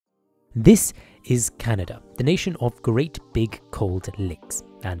This is Canada, the nation of great big cold lakes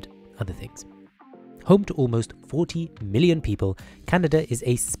and other things. Home to almost 40 million people, Canada is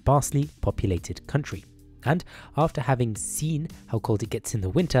a sparsely populated country. And after having seen how cold it gets in the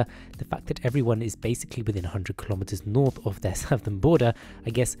winter, the fact that everyone is basically within 100 kilometers north of their southern border, I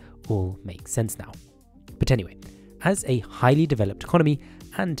guess all makes sense now. But anyway, as a highly developed economy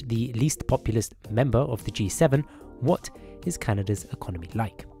and the least populous member of the G7, what is Canada's economy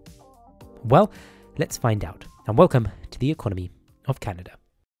like? Well, let's find out, and welcome to the economy of Canada.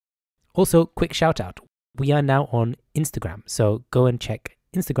 Also, quick shout out, we are now on Instagram, so go and check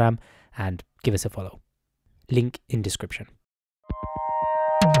Instagram and give us a follow. Link in description.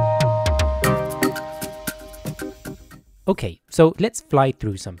 Okay, so let's fly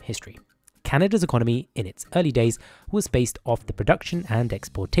through some history. Canada's economy in its early days was based off the production and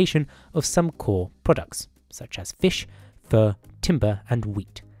exportation of some core products, such as fish, fur, timber, and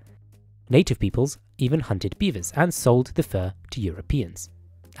wheat. Native peoples even hunted beavers and sold the fur to Europeans.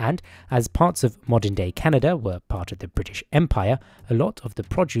 And as parts of modern-day Canada were part of the British Empire, a lot of the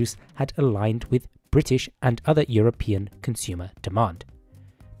produce had aligned with British and other European consumer demand.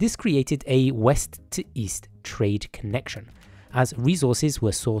 This created a west-to-east trade connection, as resources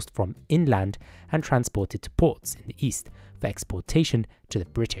were sourced from inland and transported to ports in the east for exportation to the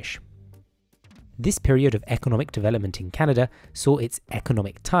British. This period of economic development in Canada saw its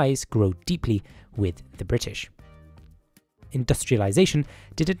economic ties grow deeply with the British. Industrialization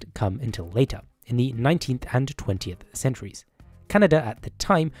didn't come until later, in the 19th and 20th centuries. Canada at the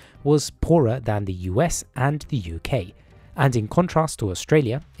time was poorer than the US and the UK, and in contrast to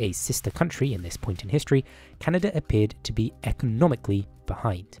Australia, a sister country in this point in history, Canada appeared to be economically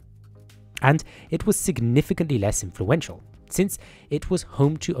behind. And it was significantly less influential, since it was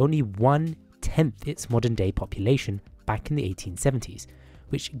home to only 1/10 its modern-day population back in the 1870s,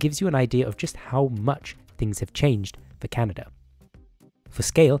 which gives you an idea of just how much things have changed for Canada. For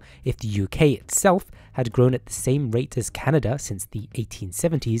scale, if the UK itself had grown at the same rate as Canada since the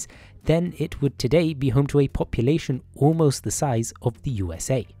 1870s, then it would today be home to a population almost the size of the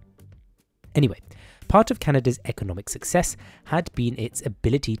USA. Anyway, part of Canada's economic success had been its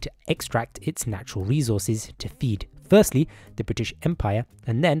ability to extract its natural resources to feed, firstly, the British Empire,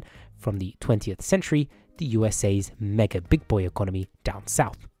 and then, from the 20th century, the USA's mega big boy economy down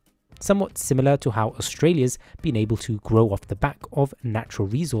south. Somewhat similar to how Australia's been able to grow off the back of natural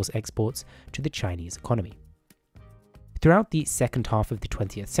resource exports to the Chinese economy. Throughout the second half of the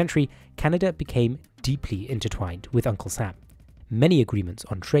 20th century, Canada became deeply intertwined with Uncle Sam. Many agreements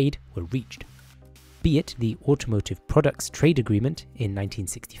on trade were reached. Be it the Automotive Products Trade Agreement in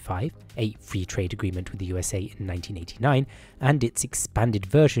 1965, a free trade agreement with the USA in 1989, and its expanded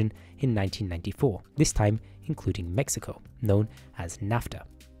version in 1994, this time including Mexico, known as NAFTA.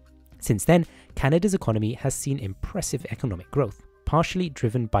 Since then, Canada's economy has seen impressive economic growth, partially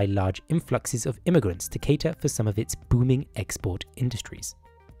driven by large influxes of immigrants to cater for some of its booming export industries.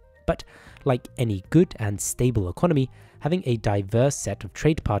 But like any good and stable economy, having a diverse set of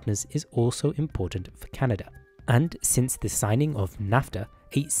trade partners is also important for Canada. And since the signing of NAFTA,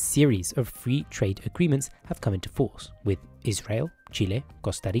 a series of free trade agreements have come into force with Israel, Chile,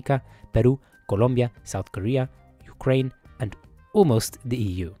 Costa Rica, Peru, Colombia, South Korea, Ukraine, and almost the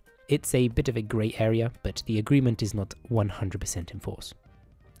EU. It's a bit of a grey area, but the agreement is not 100% in force.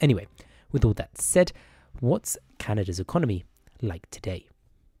 Anyway, with all that said, what's Canada's economy like today?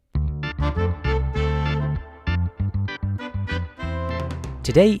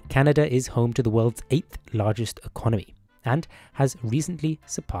 Today, Canada is home to the world's 8th largest economy and has recently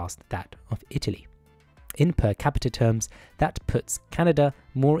surpassed that of Italy. In per capita terms, that puts Canada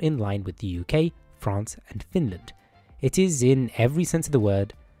more in line with the UK, France, and Finland. It is, in every sense of the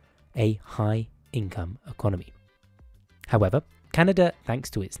word, a high-income economy. However, Canada, thanks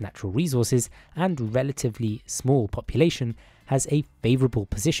to its natural resources and relatively small population, has a favourable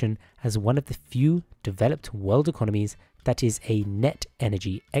position as one of the few developed world economies that is a net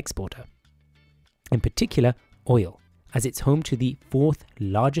energy exporter. In particular, oil, as it's home to the 4th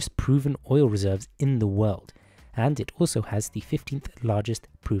largest proven oil reserves in the world, and it also has the 15th largest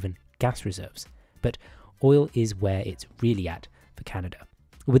proven gas reserves. But oil is where it's really at for Canada,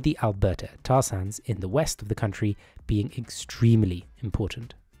 with the Alberta tar sands in the west of the country being extremely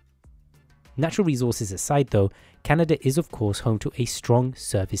important. Natural resources aside though, Canada is of course home to a strong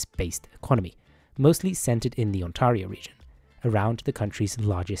service-based economy, mostly centred in the Ontario region, around the country's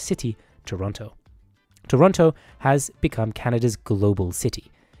largest city, Toronto. Toronto has become Canada's global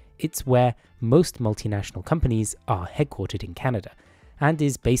city. It's where most multinational companies are headquartered in Canada, and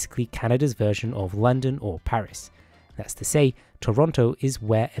is basically Canada's version of London or Paris. That's to say, Toronto is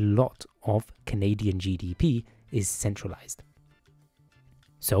where a lot of Canadian GDP is centralized.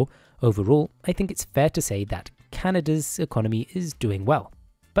 So, overall, I think it's fair to say that Canada's economy is doing well,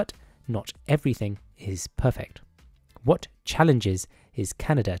 but not everything is perfect. What challenges is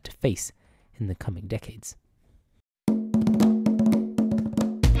Canada to face in the coming decades?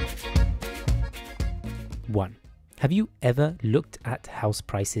 One, have you ever looked at house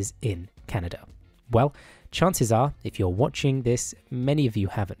prices in Canada? Well, chances are, if you're watching this, many of you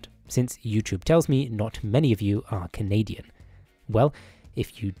haven't, since YouTube tells me not many of you are Canadian. Well,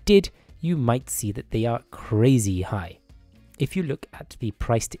 if you did, you might see that they are crazy high. If you look at the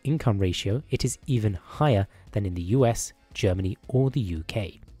price-to-income ratio, it is even higher than in the US, Germany, or the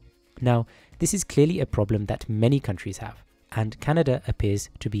UK. Now, this is clearly a problem that many countries have, and Canada appears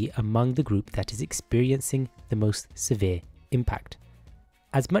to be among the group that is experiencing the most severe impact.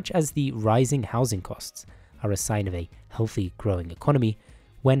 As much as the rising housing costs are a sign of a healthy, growing economy,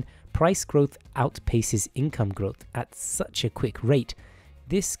 when price growth outpaces income growth at such a quick rate,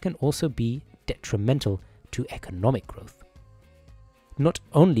 this can also be detrimental to economic growth. Not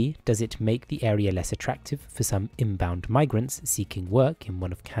only does it make the area less attractive for some inbound migrants seeking work in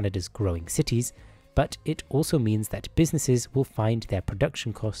one of Canada's growing cities, but it also means that businesses will find their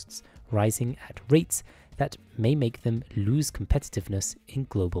production costs rising at rates that may make them lose competitiveness in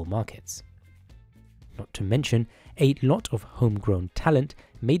global markets. Not to mention, a lot of homegrown talent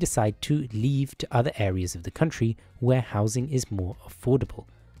may decide to leave to other areas of the country where housing is more affordable,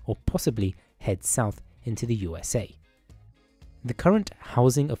 or possibly head south into the USA. The current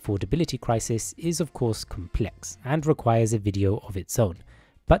housing affordability crisis is of course complex and requires a video of its own,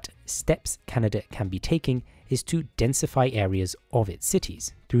 but steps Canada can be taking is to densify areas of its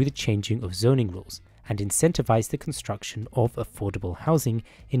cities through the changing of zoning rules and incentivize the construction of affordable housing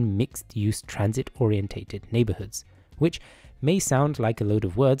in mixed-use transit-orientated neighborhoods, which may sound like a load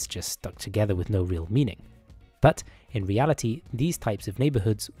of words just stuck together with no real meaning. But in reality, these types of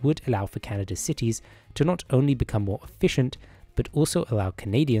neighborhoods would allow for Canada's cities to not only become more efficient, but also allow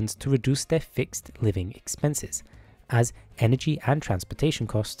Canadians to reduce their fixed living expenses, as energy and transportation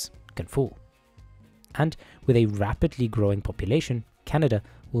costs can fall. And with a rapidly growing population, Canada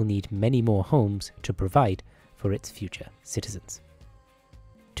will need many more homes to provide for its future citizens.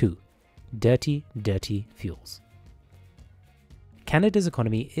 2. Dirty fuels. Canada's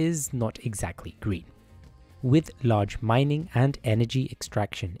economy is not exactly green. With large mining and energy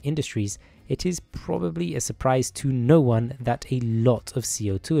extraction industries, it is probably a surprise to no one that a lot of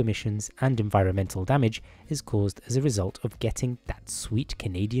CO2 emissions and environmental damage is caused as a result of getting that sweet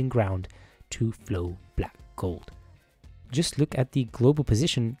Canadian ground to flow black gold. Just look at the global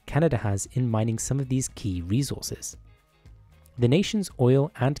position Canada has in mining some of these key resources. The nation's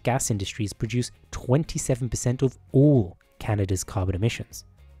oil and gas industries produce 27% of all Canada's carbon emissions.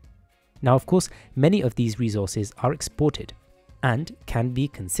 Now, of course, many of these resources are exported and can be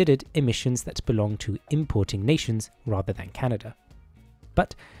considered emissions that belong to importing nations rather than Canada.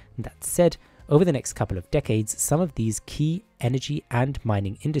 But that said, over the next couple of decades, some of these key energy and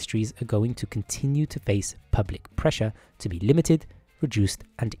mining industries are going to continue to face public pressure to be limited, reduced,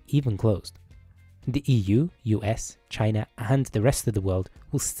 and even closed. The EU, US, China, and the rest of the world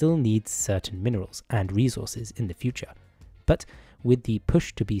will still need certain minerals and resources in the future. But with the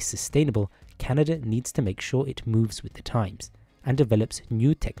push to be sustainable, Canada needs to make sure it moves with the times and develops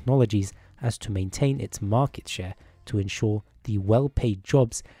new technologies as to maintain its market share to ensure the well-paid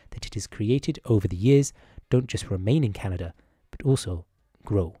jobs that it has created over the years don't just remain in Canada, but also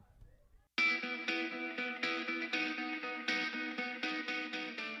grow.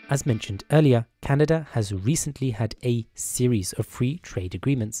 As mentioned earlier, Canada has recently had a series of free trade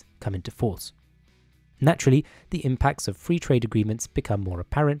agreements come into force. Naturally, the impacts of free trade agreements become more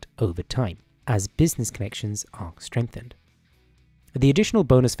apparent over time, as business connections are strengthened. The additional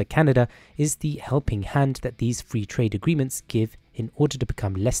bonus for Canada is the helping hand that these free trade agreements give in order to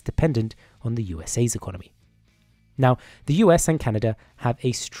become less dependent on the USA's economy. Now, the US and Canada have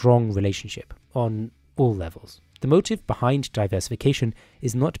a strong relationship on all levels. The motive behind diversification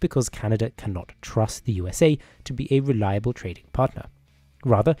is not because Canada cannot trust the USA to be a reliable trading partner.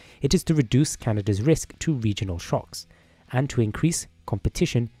 Rather, it is to reduce Canada's risk to regional shocks and to increase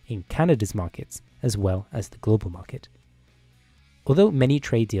competition in Canada's markets as well as the global market. Although many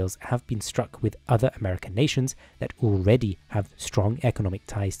trade deals have been struck with other American nations that already have strong economic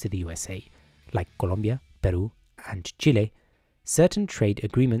ties to the USA, like Colombia, Peru, and Chile, certain trade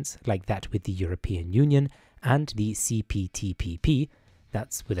agreements like that with the European Union and the CPTPP,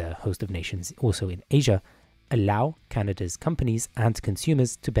 that's with a host of nations also in Asia, allow Canada's companies and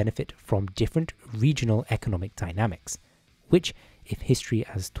consumers to benefit from different regional economic dynamics, which, if history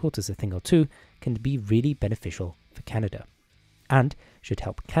has taught us a thing or two, can be really beneficial for Canada, and should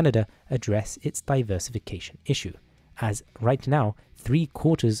help Canada address its diversification issue, as right now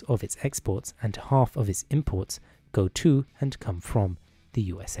 3/4 of its exports and half of its imports go to and come from the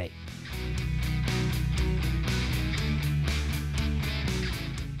USA.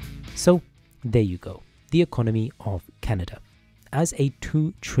 So there you go, the economy of Canada. As a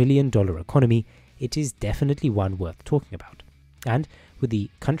 $2 trillion economy, it is definitely one worth talking about. And with the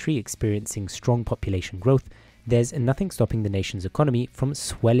country experiencing strong population growth, there's nothing stopping the nation's economy from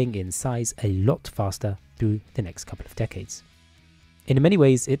swelling in size a lot faster through the next couple of decades. In many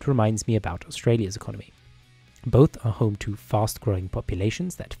ways, it reminds me about Australia's economy. Both are home to fast-growing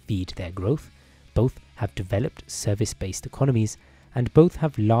populations that feed their growth, both have developed service-based economies, and both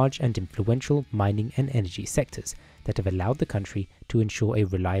have large and influential mining and energy sectors that have allowed the country to ensure a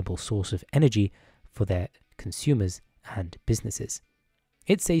reliable source of energy for their consumers and businesses.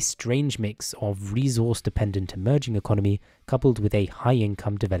 It's a strange mix of resource-dependent emerging economy coupled with a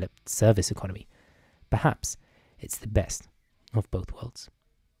high-income developed service economy. Perhaps it's the best of both worlds.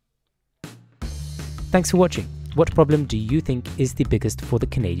 Thanks for watching. What problem do you think is the biggest for the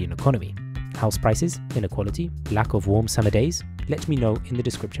Canadian economy? House prices, inequality, lack of warm summer days? Let me know in the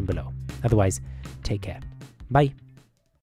description below. Otherwise, take care. Bye.